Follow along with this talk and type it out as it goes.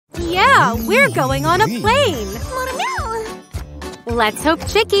Yeah, we're going on a plane! Let's hope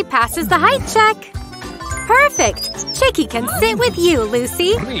Chicky passes the height check! Perfect! Chicky can sit with you,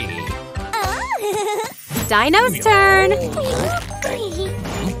 Lucy! Dino's turn!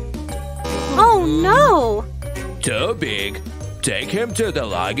 Oh no! Too big. Take him to the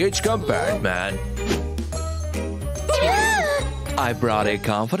luggage compartment. I brought a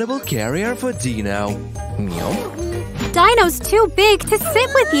comfortable carrier for Dino. Dino's too big to sit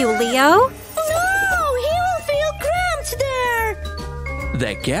with you, Leo! No! He will feel cramped there!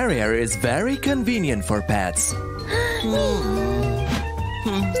 The carrier is very convenient for pets.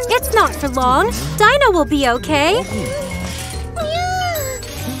 It's not for long. Dino will be okay.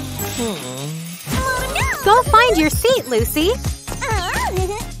 Go find your seat, Lucy.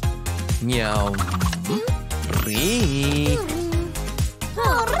 Meow.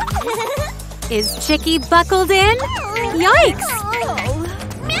 Is Chicky buckled in? Yikes!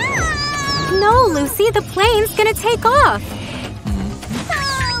 No, Lucy, the plane's gonna take off.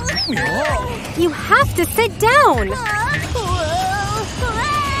 You have to sit down.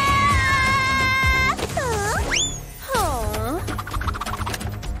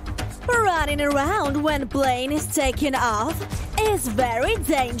 Running around when plane is taking off is very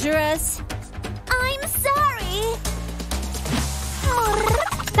dangerous. I'm sorry.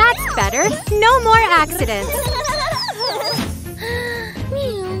 That's better. No more accidents.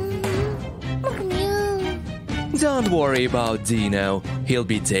 Don't worry about Dino. He'll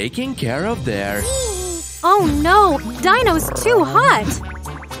be taken care of there. Oh no! Dino's too hot!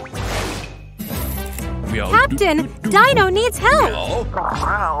 Captain! Dino needs help!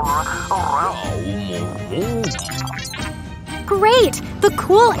 Great! The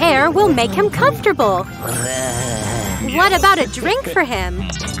cool air will make him comfortable. What about a drink for him?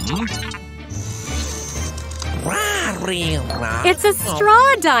 It's a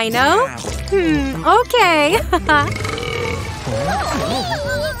straw, Dino! Okay.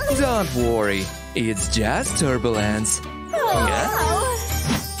 Don't worry. It's just turbulence.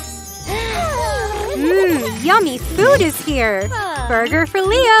 Yummy food is here! Burger for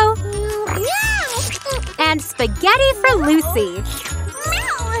Leo! And spaghetti for Lucy!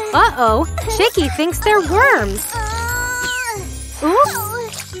 Uh-oh! Chicky thinks they're worms! Oops!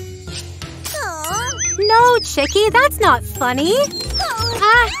 No, Chicky, that's not funny!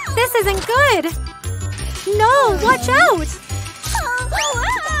 This isn't good! No, watch out!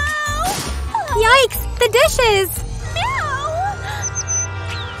 Yikes! The dishes!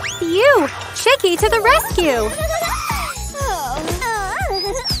 Phew! Chicky to the rescue!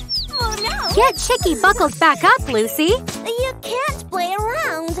 Get Chicky buckled back up, Lucy! You can't play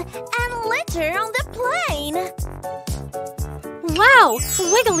around and litter on the plane! Wow!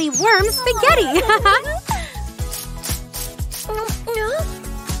 Wiggly worm spaghetti!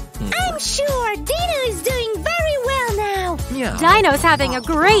 I'm sure Dino is doing very well now! Yeah. Dino's having a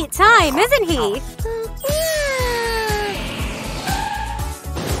great time, isn't he?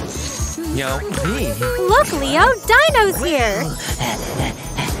 Look, Leo! Dino's here!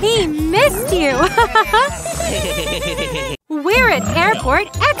 He missed you! We're at airport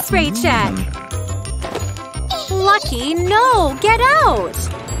X-ray check! Lucky, no! Get out!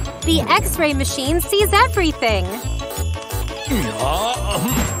 The X-ray machine sees everything!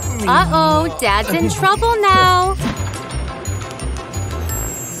 Uh-oh! Dad's in trouble now!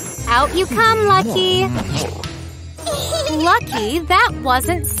 Out you come, Lucky! Lucky, that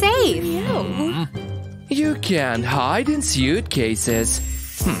wasn't safe! You can't hide in suitcases.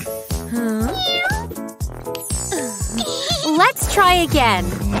 Let's try again!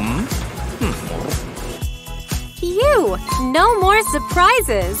 Phew! No more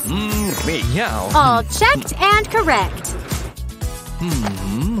surprises! All checked and correct!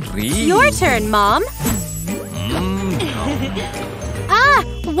 Your turn, Mom!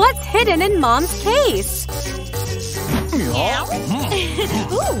 What's hidden in Mom's case?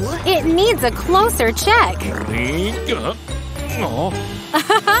 It needs a closer check.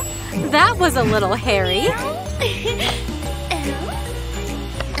 That was a little hairy.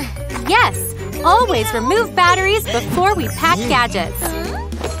 Yes, always remove batteries before we pack gadgets.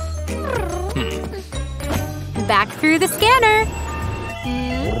 Back through the scanner.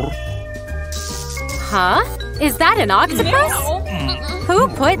 Huh? Is that an octopus? Who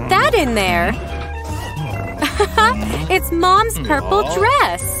put that in there? It's Mom's purple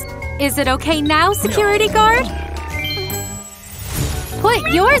dress. Is it okay now, security guard?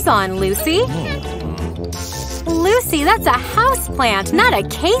 Put yours on, Lucy. Lucy, that's a house plant, not a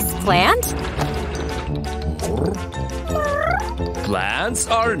case plant. Plants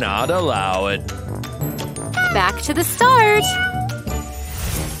are not allowed. Back to the start.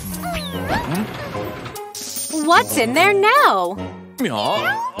 What's in there now?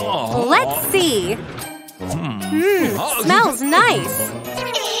 Let's see. Smells nice.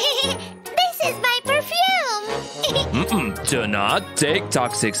 This is my perfume. Do not take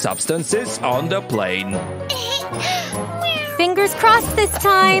toxic substances on the plane. Fingers crossed this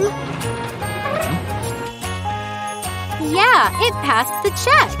time. Yeah, it passed the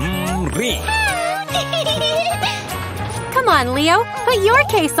check. Come on, Leo. Put your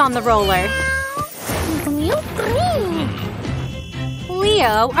case on the roller.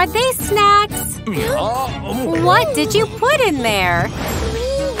 Leo, are they snacks? What did you put in there?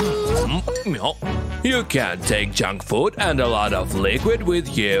 You can't take junk food and a lot of liquid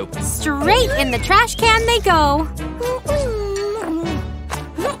with you. Straight in the trash can they go.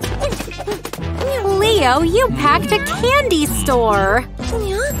 Leo, you packed a candy store.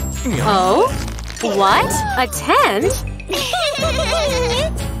 Oh? What? A tent?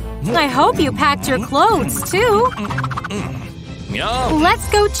 I hope you packed your clothes, too. Let's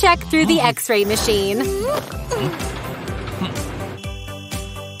go check through the X-ray machine.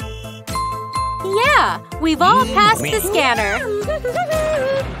 Yeah, we've all passed the scanner.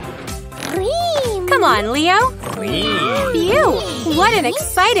 Come on, Leo. Phew, what an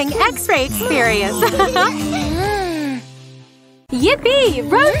exciting X-ray experience. Yippee,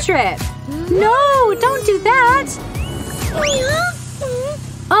 road trip. No, don't do that.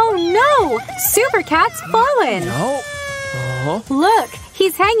 Oh no, Super Cat's fallen. Look,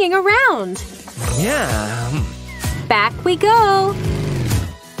 he's hanging around. Yeah. Back we go.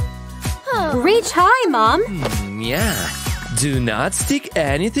 Reach high, Mom. Yeah. Do not stick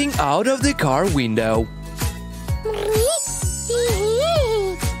anything out of the car window.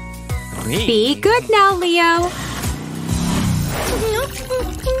 Be good now, Leo.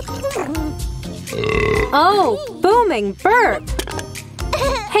 Oh, booming burp.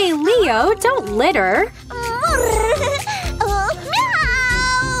 Hey, Leo, don't litter.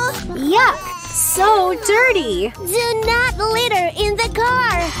 Yuck, so dirty. Do not litter in the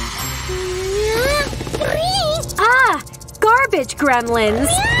car. Ah, garbage gremlins.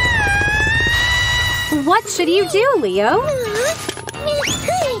 What should you do, Leo?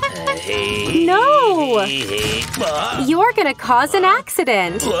 No! You're gonna cause an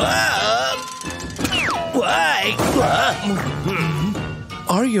accident.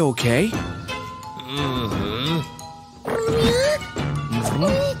 Are you okay?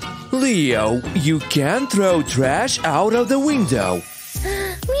 Leo, you can't throw trash out of the window.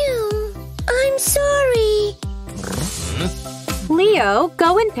 I'm sorry. Leo,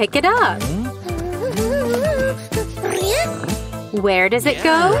 go and pick it up. Where does it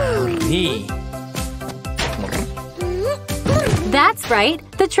go? That's right,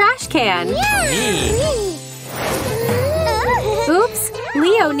 the trash can. Oops,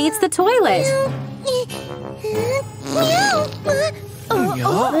 Leo needs the toilet.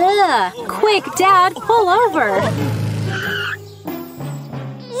 Ugh, quick, Dad, pull over. I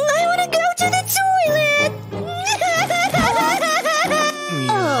want to go to the toilet.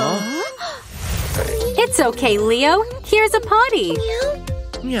 It's okay, Leo. Here's a potty.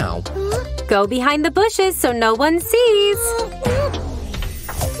 Meow. Go behind the bushes so no one sees.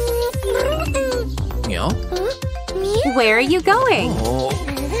 Meow. Where are you going?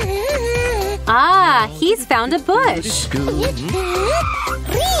 Ah, he's found a bush.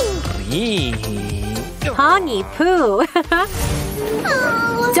 Hongy poo.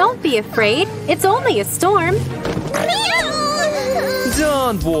 Don't be afraid. It's only a storm.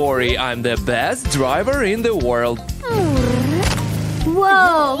 Don't worry, I'm the best driver in the world.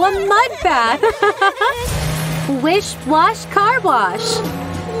 Whoa, a mud bath. Wish, wash, car wash.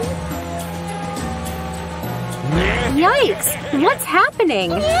 Yikes! What's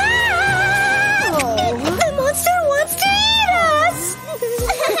happening? The monster wants to eat us!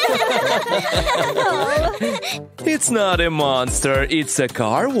 It's not a monster, it's a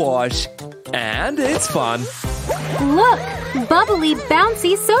car wash. And it's fun. Look! Bubbly,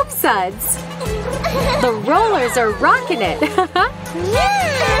 bouncy soap suds. The rollers are rocking it.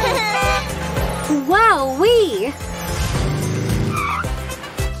 Wowee!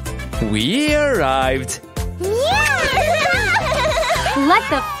 We arrived. Let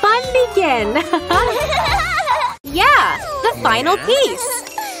the fun begin! Yeah! The final piece!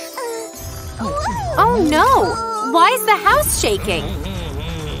 Oh no! Why is the house shaking?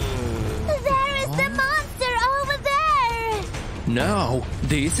 There is the monster over there! No,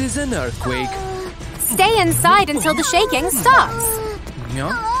 this is an earthquake. Stay inside until the shaking stops.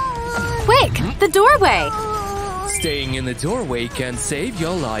 Yeah? Quick! The doorway! Staying in the doorway can save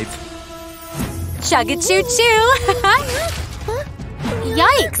your life. Chugga-choo-choo!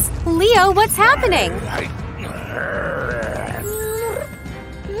 Yikes! Leo, what's happening?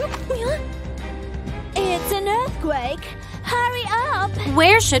 earthquake! Hurry up!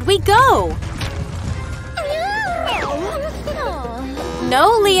 Where should we go?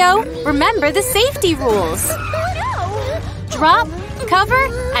 No, Leo. Remember the safety rules. Drop, cover,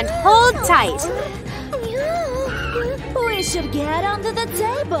 and hold tight. We should get under the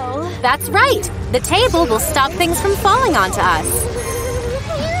table. That's right. The table will stop things from falling onto us.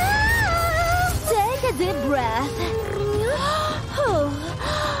 Take a deep breath.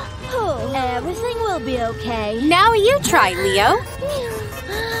 Everything will be okay. Now you try, Leo.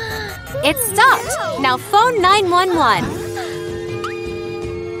 It stopped. Now phone 911.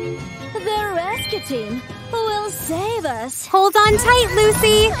 The rescue team will save us. Hold on tight,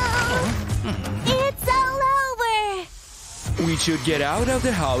 Lucy. It's all over. We should get out of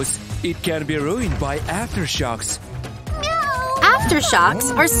the house. It can be ruined by aftershocks.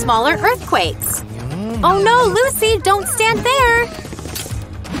 Aftershocks are smaller earthquakes. Oh no, Lucy, don't stand there.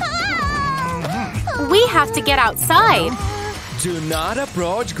 We have to get outside. Do not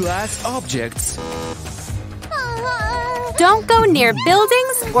approach glass objects. Don't go near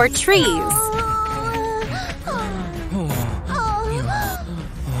buildings or trees. Oh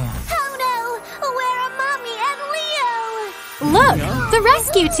no! Where are Mommy and Leo? Look, the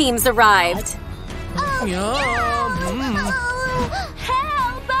rescue team's arrived.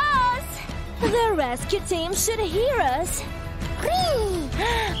 Help us! The rescue team should hear us.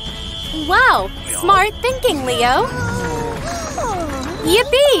 Wow, smart thinking, Leo.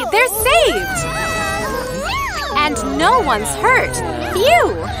 Yippee, they're saved! And no one's hurt.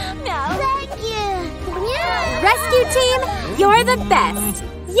 Phew! Thank you! Rescue team, you're the best.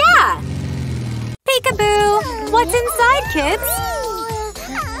 Yeah! Peekaboo! What's inside, kids?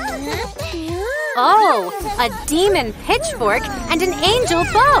 Oh, a demon pitchfork and an angel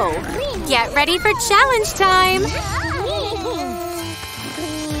bow. Get ready for challenge time.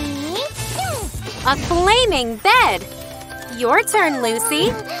 A flaming bed. Your turn,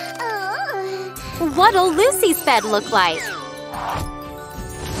 Lucy. What'll Lucy's bed look like?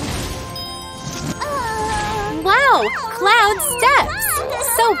 Wow, cloud steps.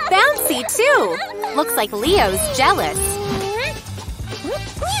 So bouncy, too. Looks like Leo's jealous.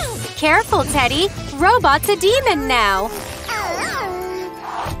 Careful, Teddy. Robot's a demon now.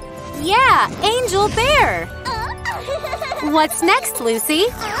 Yeah, angel bear. What's next, Lucy?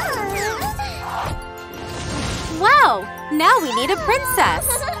 Wow, now we need a princess.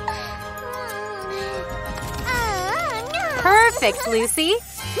 Perfect, Lucy.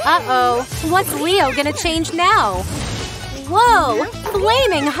 Uh-oh, what's Leo gonna change now? Whoa,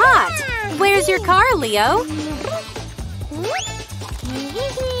 flaming hot. Where's your car, Leo?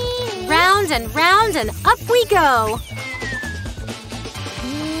 Round and up we go.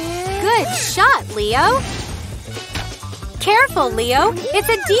 Good shot, Leo. Careful, Leo. It's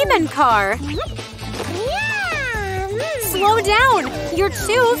a demon car. Slow down. You're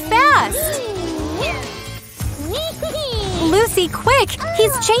too fast. Lucy, quick.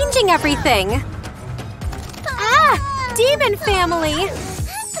 He's changing everything. Ah, demon family.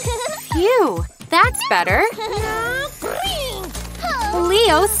 Phew, that's better.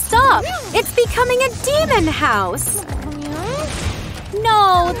 Leo, stop! It's becoming a demon house!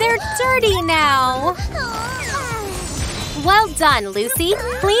 No, they're dirty now! Well done, Lucy.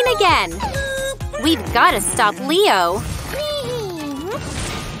 Clean again. We've got to stop Leo.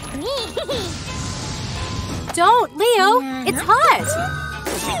 Don't, Leo! It's hot!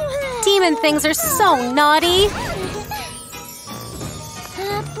 Demon things are so naughty!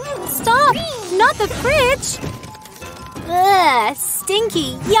 Stop! Not the fridge! Ugh,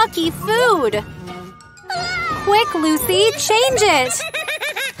 stinky, yucky food! Quick, Lucy, change it!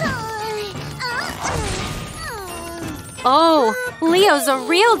 Oh, Leo's a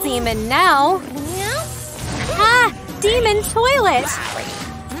real demon now! Ah, demon toilet!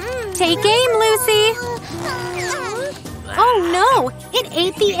 Take aim, Lucy! Oh no, it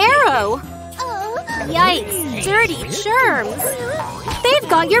ate the arrow! Yikes, dirty germs! They've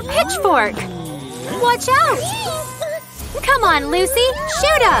got your pitchfork! Watch out! Come on, Lucy!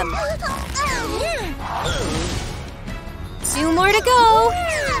 Shoot him! 2 more to go!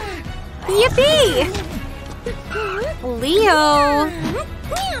 Yippee! Leo!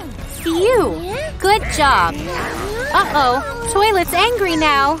 Phew! Good job! Uh-oh! Toilet's angry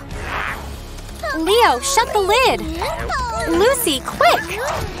now! Leo, shut the lid! Lucy, quick!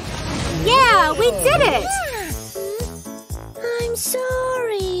 Yeah, we did it! I'm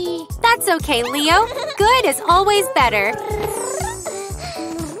sorry. That's okay, Leo. Good is always better.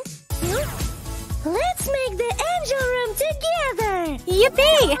 Let's make the angel room together.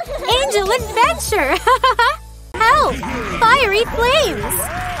 Yippee! Angel adventure! Help! Fiery flames!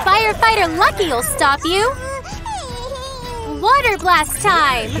 Firefighter Lucky'll stop you! Water blast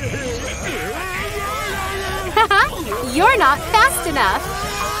time! Haha, you're not fast enough!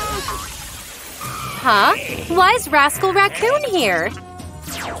 Huh? Why is Rascal Raccoon here?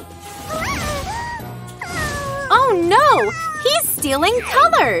 Oh no! He's stealing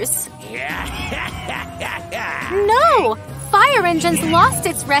colors! No! Fire engine's lost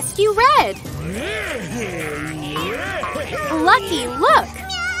its rescue red! Lucky, look!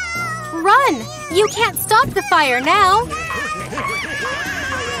 Run! You can't stop the fire now!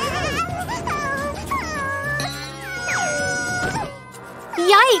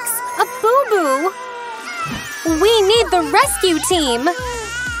 Yikes! A boo-boo! We need the rescue team!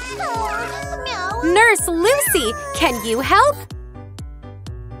 Nurse Lucy, can you help?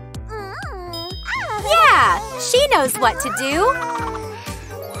 Yeah! She knows what to do!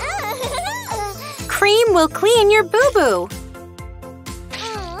 Cream will clean your boo-boo!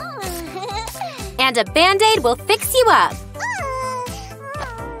 And a Band-Aid will fix you up!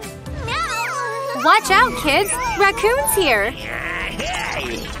 Watch out, kids! Raccoon's here!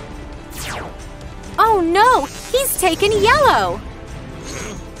 Oh no! He's taken yellow!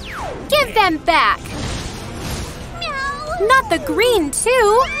 Give them back! Not the green,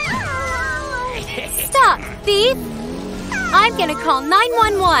 too! Stop, thief! I'm gonna call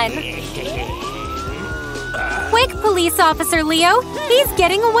 911! Quick, police officer Leo! He's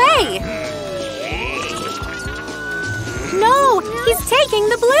getting away! No! He's taking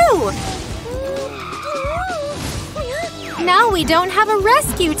the blue! Now we don't have a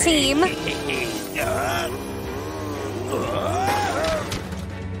rescue team!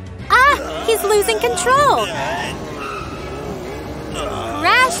 Ah! He's losing control!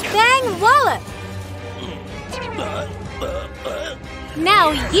 Rash bang wallop!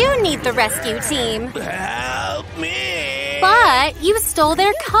 Now you need the rescue team! Help me! But you stole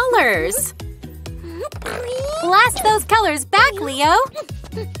their colors! Blast those colors back, Leo!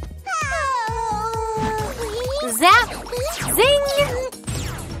 Zap! Zing!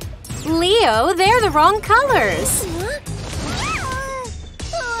 Leo, they're the wrong colors!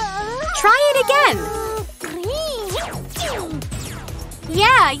 Try it again!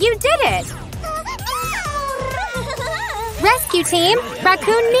 Yeah, you did it! Rescue team!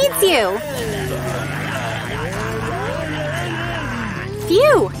 Raccoon needs you!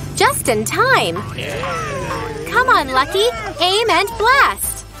 Phew! Just in time! Come on, Lucky! Aim and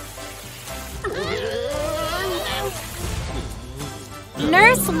blast!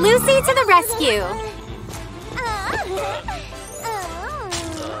 Nurse Lucy to the rescue!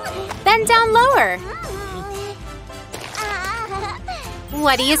 Bend down lower!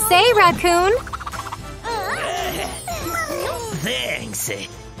 What do you say, Raccoon? Thanks.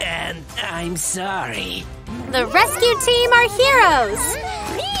 And I'm sorry. The rescue team are heroes!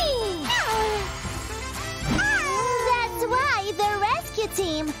 That's why the rescue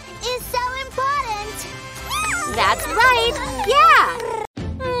team is so important! That's right! Yeah!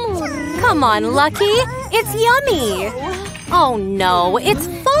 Come on, Lucky! It's yummy! Oh no, it's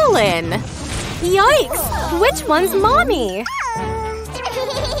fallen! Yikes! Which one's Mommy?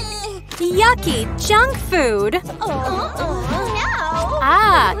 Yucky junk food!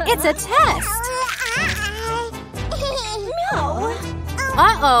 Ah, it's a test!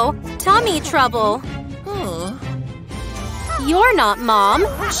 Uh-oh, tummy trouble! You're not Mom!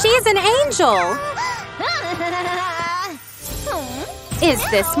 She's an angel! Is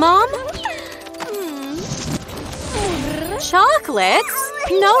this Mom? Chocolates?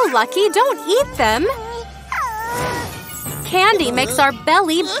 No, Lucky, don't eat them! Candy makes our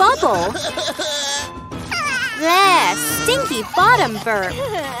belly bubble! Bleh, stinky bottom burp!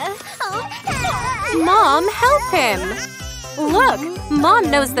 Mom, help him! Look, Mom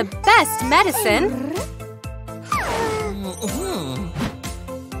knows the best medicine!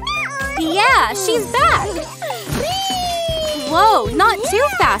 Yeah, she's back! Whoa, not too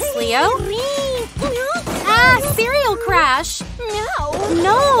fast, Leo! Ah, cereal crash!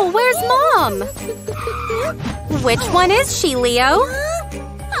 No, where's Mom? Which one is she, Leo?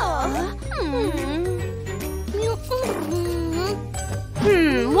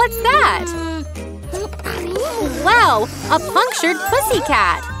 What's that? Wow, a punctured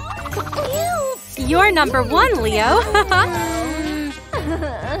pussycat! You're number 1, Leo!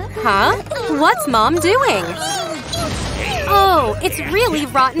 Huh? What's Mom doing? Oh, it's really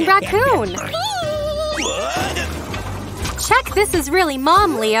Rotten Raccoon! Check this is really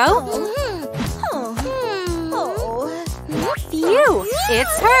Mom, Leo! Phew!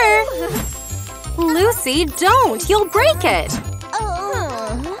 It's her! Lucy, don't! You'll break it!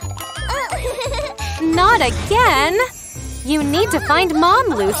 Not again! You need to find Mom,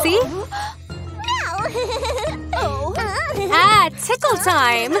 Lucy! tickle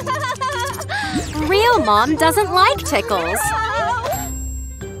time! Real mom doesn't like tickles.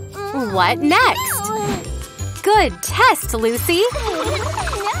 What next? Good test, Lucy!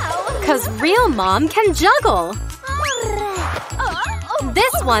 'Cause real mom can juggle!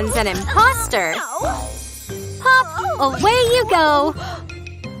 This one's an imposter! Pop! Away you go!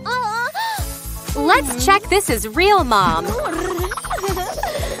 Let's check this is real mom!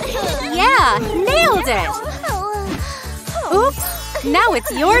 Yeah! Nailed it! Oops! Now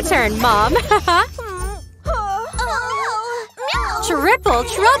it's your turn, Mom! Triple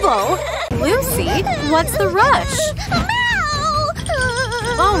trouble! Lucy, what's the rush?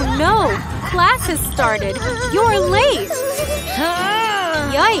 Oh no! Class has started! You're late!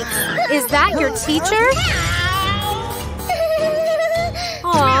 Yikes! Is that your teacher?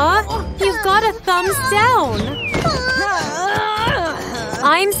 Aw, you've got a thumbs down!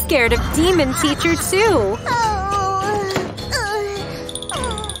 I'm scared of Demon Teacher too!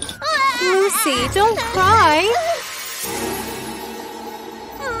 Lucy, don't cry!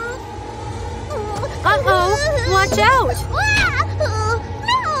 Uh-oh! Watch out!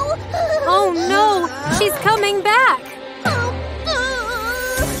 Oh no! She's coming back!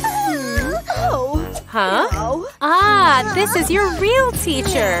 Huh? Ah, this is your real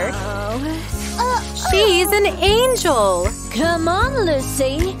teacher! She's an angel! Come on,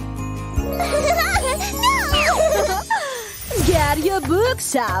 Lucy! Get your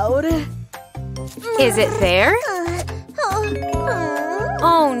books out! Is it there?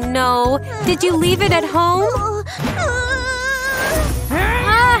 Oh no! Did you leave it at home?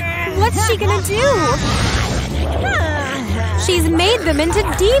 Ah! What's she gonna do? She's made them into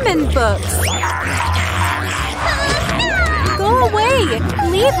demon books! Go away!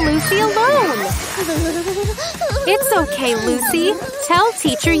 Leave Lucy alone! It's okay, Lucy. Tell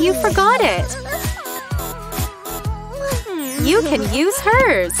teacher you forgot it. You can use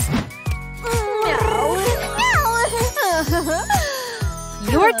hers.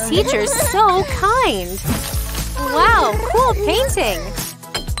 Your teacher's so kind. Wow, cool painting.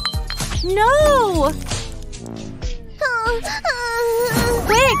 No!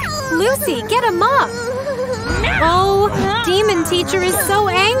 Quick! Lucy, get a mop! Oh, Demon Teacher is so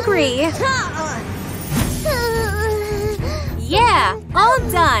angry! Yeah, all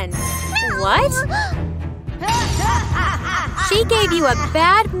done! What? She gave you a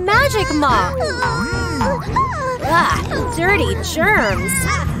bad magic mop! Ah, dirty germs!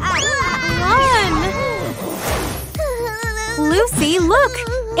 Run! Lucy, look!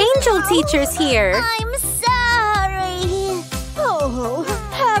 Angel Teacher's here! I'm sorry. Oh,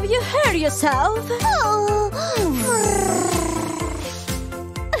 have you hurt yourself?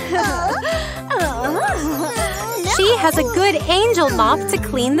 She has a good angel mop to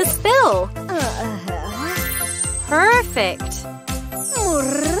clean the spill. Perfect.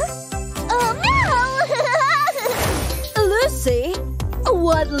 Lucy,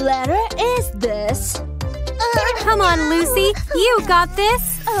 what letter is this? Come on, Lucy. You got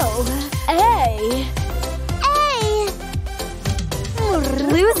this. Oh, A.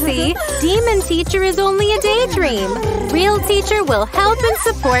 Lucy, Demon Teacher is only a daydream. Real teacher will help and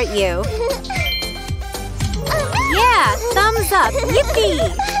support you. Yeah, thumbs up. Yippee!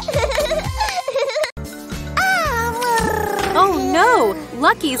 Oh no,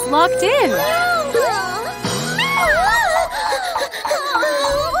 Lucky's locked in.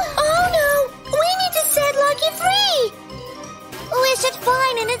 Oh no! We need to set Lucky free! We should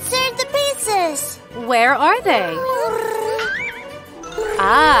find and insert the pieces! Where are they?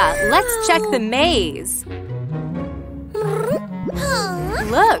 Ah, let's check the maze.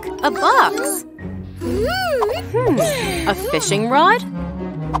 Look, a box. A fishing rod?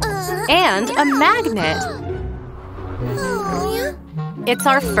 And a magnet. It's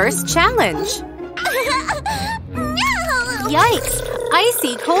our first challenge. Yikes!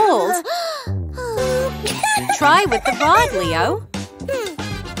 Icy cold. Try with the rod, Leo.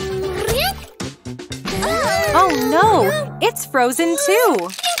 Oh no! It's frozen too!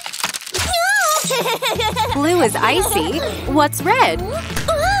 Blue is icy. What's red?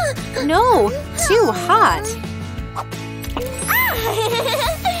 No! Too hot!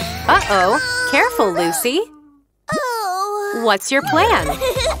 Uh-oh! Careful, Lucy! What's your plan?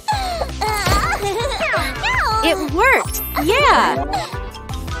 It worked! Yeah!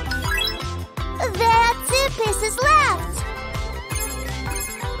 There are 2 pieces left!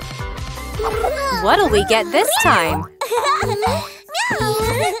 What'll we get this time?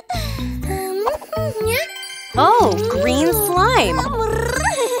 Oh, green slime!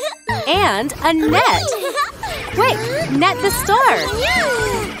 And a net! Quick, net the star!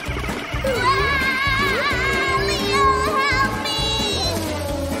 Leo, help me!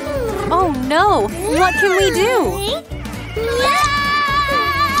 Oh no! What can we do?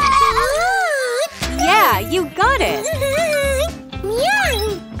 Yeah, you got it!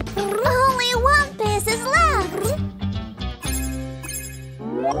 Only one piece is left.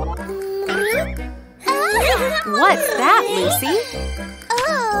 What's that, Lucy?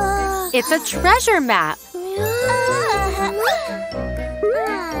 It's a treasure map!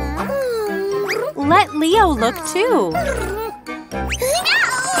 Let Leo look too!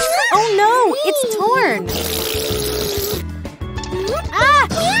 Oh no! It's torn! Ah!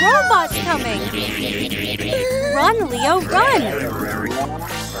 Robot's coming! Run, Leo, run!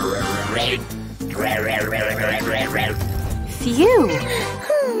 Phew!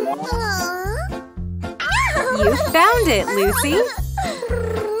 You found it, Lucy!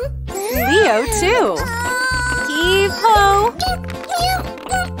 Leo, too! Heave-ho!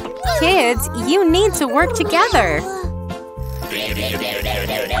 Kids, you need to work together!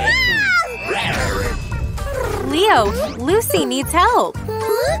 Leo, Lucy needs help!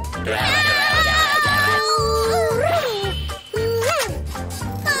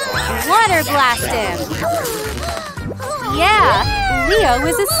 Water blast him! Yeah, Leo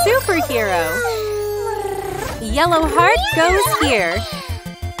is a superhero! Yellow heart goes here!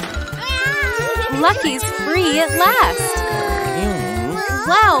 Lucky's free at last!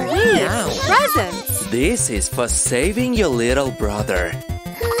 Wow, presents! This is for saving your little brother.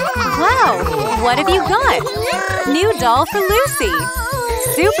 Wow, what have you got? New doll for Lucy!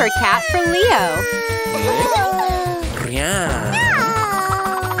 Super cat for Leo!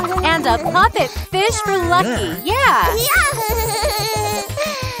 And a puppet fish for Lucky! Yeah!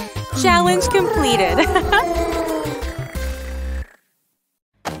 Challenge completed!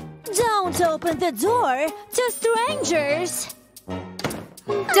 Don't open the door to strangers!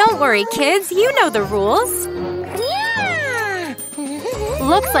 Don't worry, kids. You know the rules.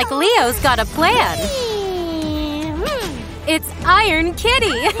 Looks like Leo's got a plan. It's Iron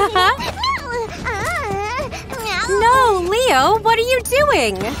Kitty! No, Leo! What are you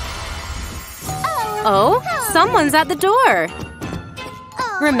doing? Oh, someone's at the door.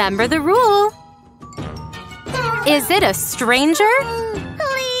 Remember the rule. Is it a stranger?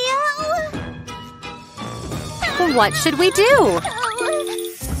 What should we do?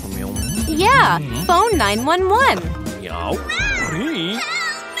 Yeah, phone 911.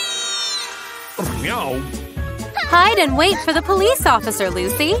 Hide and wait for the police officer,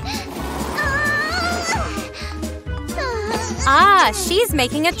 Lucy. Ah, she's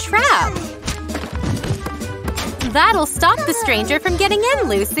making a trap. That'll stop the stranger from getting in,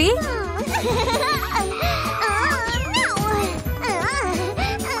 Lucy.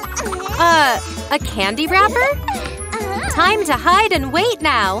 A candy wrapper? Time to hide and wait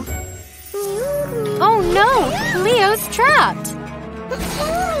now. Oh no! Leo's trapped!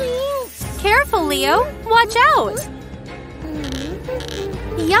 Careful, Leo! Watch out!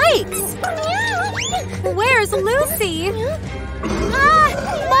 Yikes! Where's Lucy? Ah!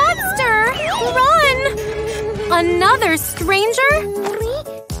 Monster! Run! Another stranger?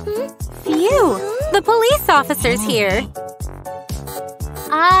 Phew! The police officer's here.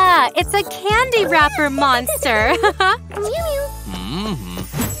 Ah, it's a candy wrapper monster!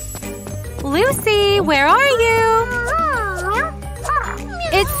 Lucy, where are you?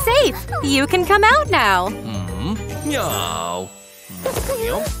 It's safe! You can come out now!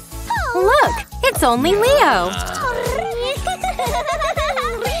 Look! It's only Leo!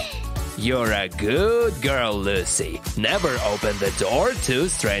 You're a good girl, Lucy. Never open the door to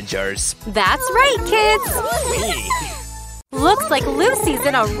strangers. That's right, kids! Looks like Lucy's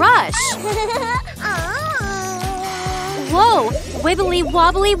in a rush! Whoa! Wibbly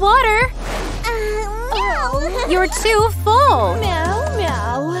wobbly water! You're too full! Meow,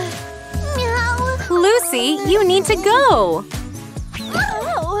 meow. Lucy, you need to go!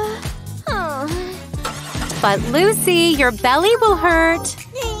 But Lucy, your belly will hurt.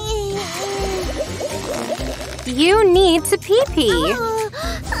 You need to pee-pee.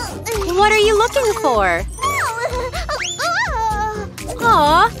 What are you looking for?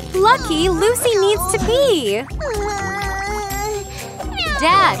 Aw, Lucky, Lucy needs to pee.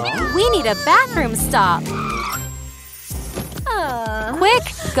 Dad, we need a bathroom stop. Quick,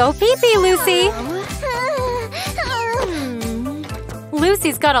 go pee-pee, Lucy.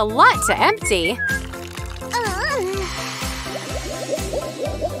 Lucy's got a lot to empty.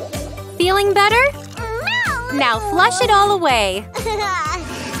 Feeling better? Now flush it all away.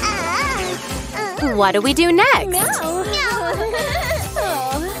 What do we do next?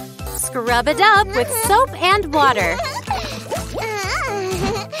 Scrub it up with soap and water.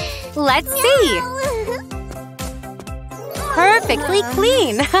 Let's see. Perfectly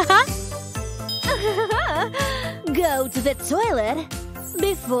clean. Go to the toilet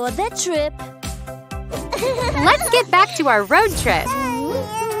before the trip. Let's get back to our road trip.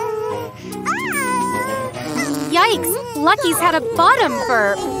 Yikes! Lucky's had a bottom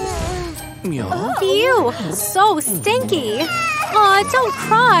burp. Ew! So stinky! Aw, don't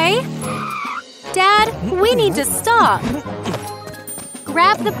cry! Dad, we need to stop.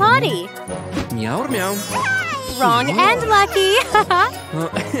 Grab the potty. Meow meow. Wrong end, Lucky!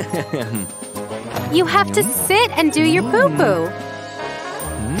 You have to sit and do your poo-poo.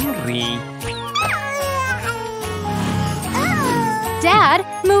 Dad,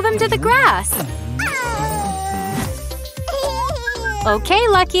 move him to the grass. Okay,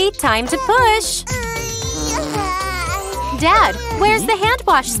 Lucky, time to push. Dad, where's the hand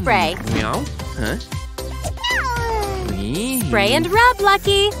wash spray? Meow. Huh? Spray and rub,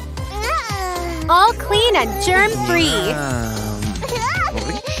 Lucky. All clean and germ-free.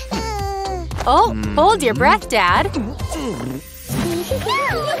 Oh, hold your breath, Dad.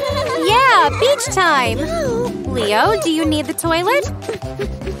 Yeah, beach time. Leo, do you need the toilet?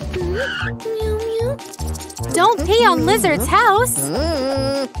 Don't pee on Lizard's house.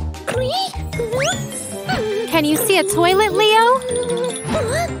 Can you see a toilet, Leo?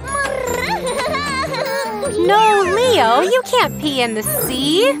 No, Leo, you can't pee in the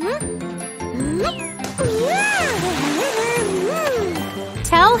sea.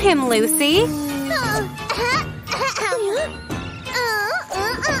 Tell him, Lucy.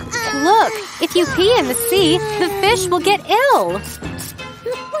 Look, if you pee in the sea, the fish will get ill.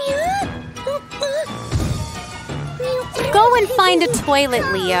 Go and find a toilet,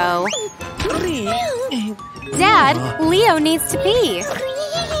 Leo. Dad, Leo needs to pee.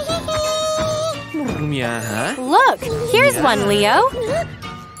 Look, here's one, Leo.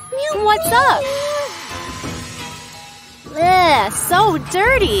 What's up? Ugh, so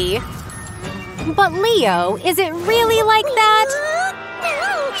dirty. But Leo, is it really like that?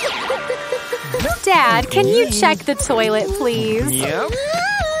 Dad, can you check the toilet, please? Yep.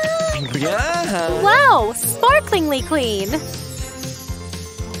 Yeah. Wow, sparklingly clean.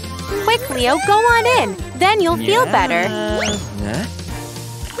 Quick, Leo, go on in. Then you'll feel better.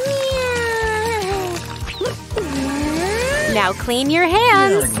 Now clean your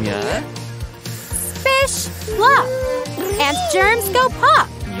hands. Splish, flop. And germs go pop.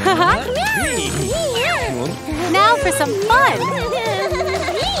 Now for some fun.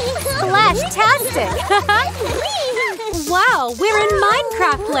 Splash-tastic. Wow, we're in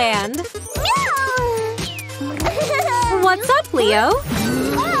Minecraft land. What's up, Leo?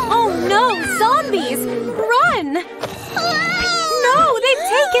 Oh no, zombies! Run! No, they've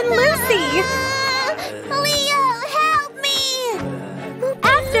taken Lucy! Leo, help me!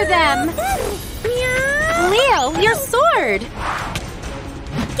 After them! Leo, your sword!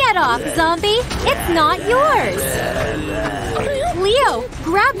 Get off, zombie! It's not yours! Leo,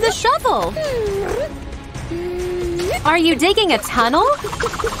 grab the shovel! Are you digging a tunnel?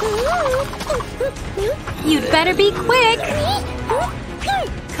 You'd better be quick!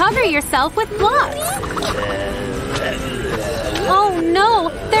 Cover yourself with blocks! Oh no!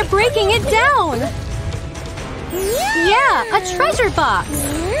 They're breaking it down! Yeah, a treasure box!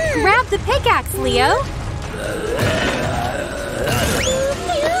 Grab the pickaxe, Leo!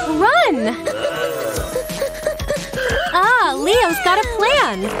 Run! Ah, Leo's got a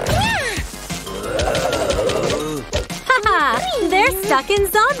plan! Haha! They're stuck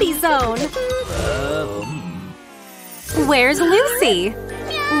in zombie zone! Where's Lucy?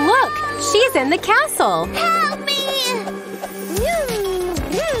 Look! She's in the castle! Help me!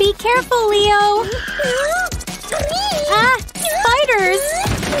 Be careful, Leo! Ah! Spiders!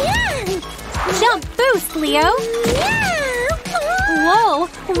 Jump boost, Leo! Whoa!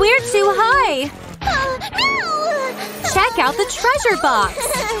 We're too high! Check out the treasure box!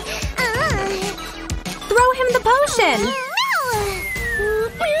 Throw him the potion!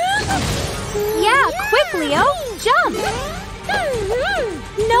 Yeah, quick, Leo! Jump!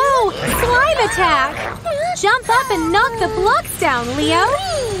 No! Slime attack! Jump up and knock the blocks down, Leo!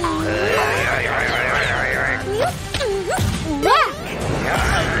 Whack!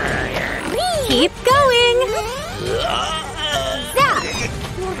 Keep going! Zap!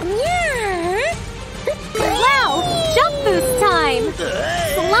 Wow! Jump boost time!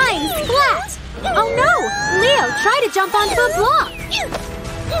 Slime splat! Oh no! Leo, try to jump onto a block!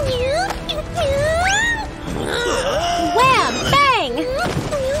 Wham! Bang!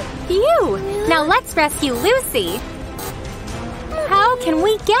 Phew! Now let's rescue Lucy! How can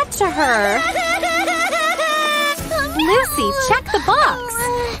we get to her? Lucy, check the box!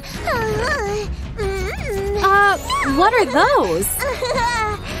 What are those?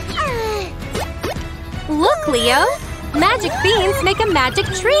 Look, Leo! Magic beans make a magic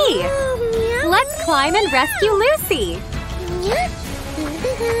tree! Let's climb and rescue Lucy!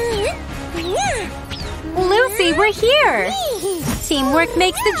 Lucy, we're here! Teamwork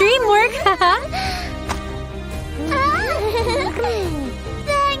makes the dream work, haha!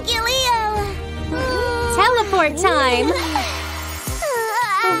 Thank you, Leo! Teleport time!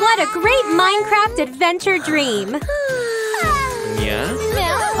 What a great Minecraft adventure dream! Yeah?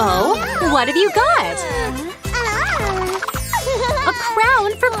 Oh, what have you got? A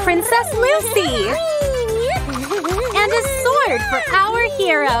crown for Princess Lucy! And a sword for our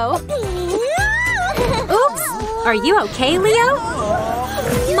hero! Oops! Are you okay, Leo?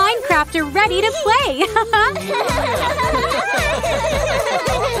 Minecraft are ready to play!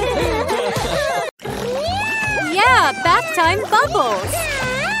 Yeah, bath time bubbles!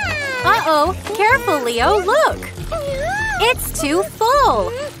 Uh-oh! Careful, Leo, look! It's too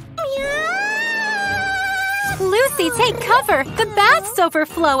full! Lucy, take cover! The bath's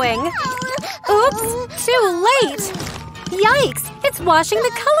overflowing! Oops! Too late! Yikes! It's washing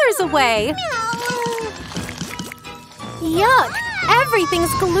the colors away! Yuck!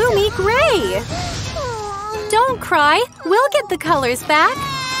 Everything's gloomy gray! Don't cry! We'll get the colors back!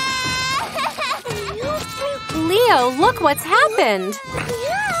 Leo, look what's happened!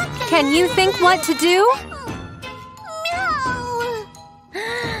 Can you think what to do?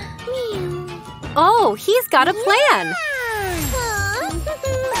 Oh, he's got a plan!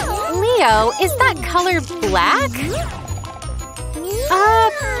 Leo, is that color black?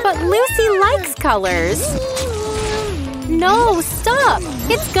 But Lucy likes colors! No, stop!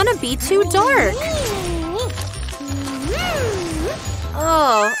 It's gonna be too dark!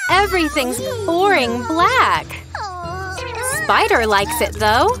 Oh, everything's boring black! Spider likes it,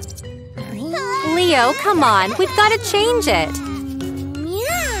 though! Leo, come on, we've gotta change it!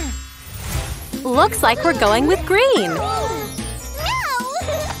 Looks like we're going with green!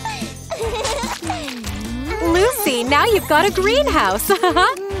 Lucy, now you've got a greenhouse!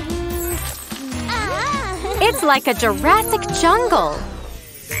 It's like a Jurassic jungle!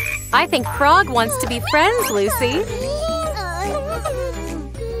 I think Frog wants to be friends, Lucy!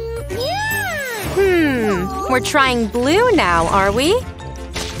 We're trying blue now, are we?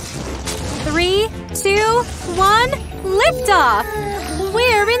 3, 2, 1, liftoff!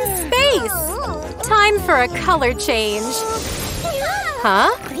 We're in space! Time for a color change! Huh?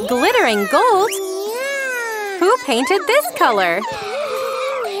 Glittering gold? Who painted this color?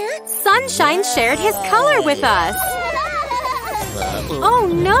 Sunshine shared his color with us! Oh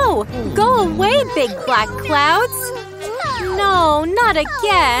no! Go away, big black clouds! No, not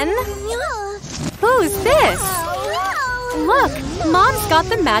again! Who's this? Look! Mom's got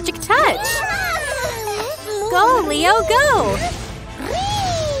the magic touch! Go, Leo, go!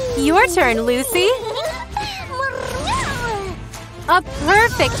 Your turn, Lucy! A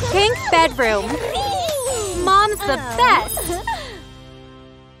perfect pink bedroom! Mom's the best!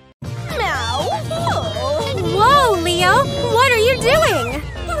 Whoa, Leo! What are you doing?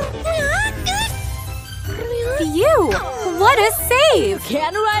 Phew! What a save!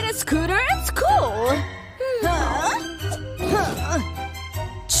 Can ride a scooter at school!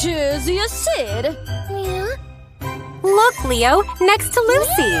 Choose your seat! Look, Leo! Next to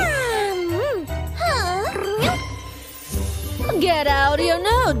Lucy! Get out your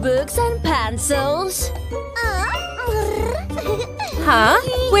notebooks and pencils! Huh?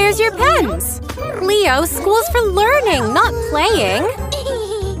 Where's your pens? Leo, school's for learning, not playing!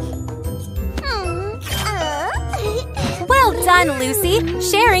 Well done, Lucy!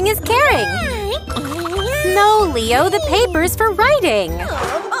 Sharing is caring! No, Leo, the paper's for writing!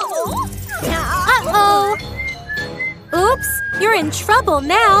 Uh-oh! Oops! You're in trouble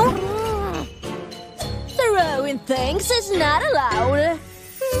now! Throwing things is not allowed!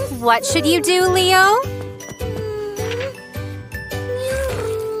 What should you do, Leo?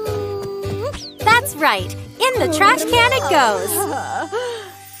 That's right! In the trash can it goes!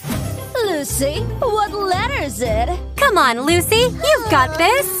 Lucy, what letter is it? Come on, Lucy! You've got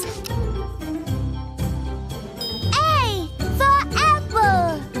this! A for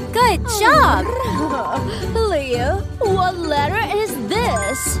apple! Good job! Leo, what letter is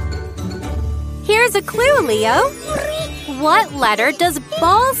this? Here's a clue, Leo! What letter does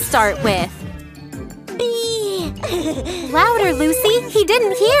ball start with? B. Louder, Lucy! He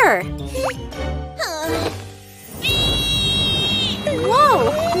didn't hear!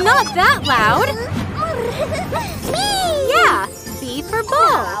 Whoa! Not that loud! Yeah! B for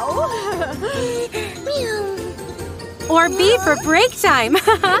ball! Or B for break time!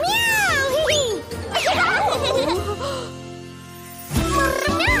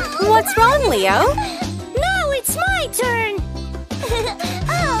 What's wrong, Leo?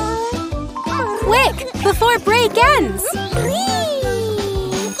 Quick, before break ends!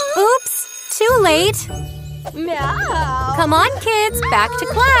 Oops, too late! Meow. Come on, kids, back to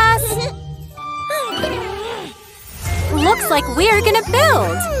class! Looks like we're gonna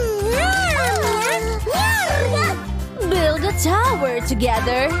build! Build a tower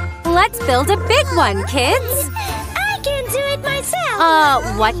together. Let's build a big one, kids! I can do it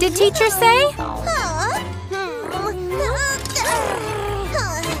myself. What did teacher say?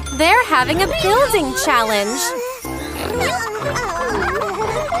 They're having a building challenge.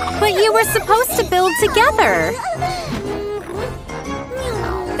 But you were supposed to build together.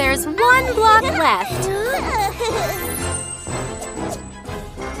 There's one block left.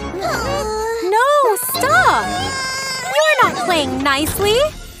 No, stop! You're not playing nicely.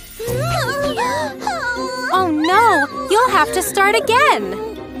 Oh no, you'll have to start again.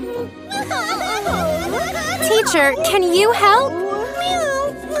 Teacher, can you help?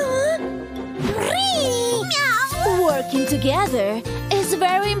 Working together is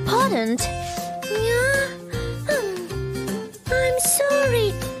very important. I'm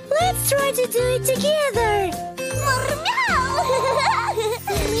sorry. Let's try to do it together.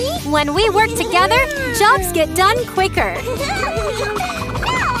 When we work together, jobs get done quicker.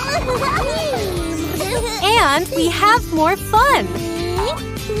 And we have more fun.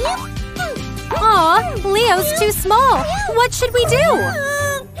 Aw, Leo's too small. What should we do?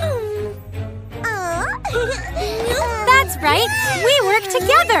 That's right. We work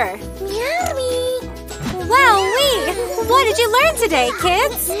together. Wowee! What did you learn today,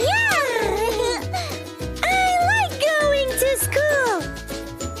 kids? I like going to school.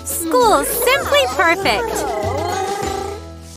 School's simply perfect.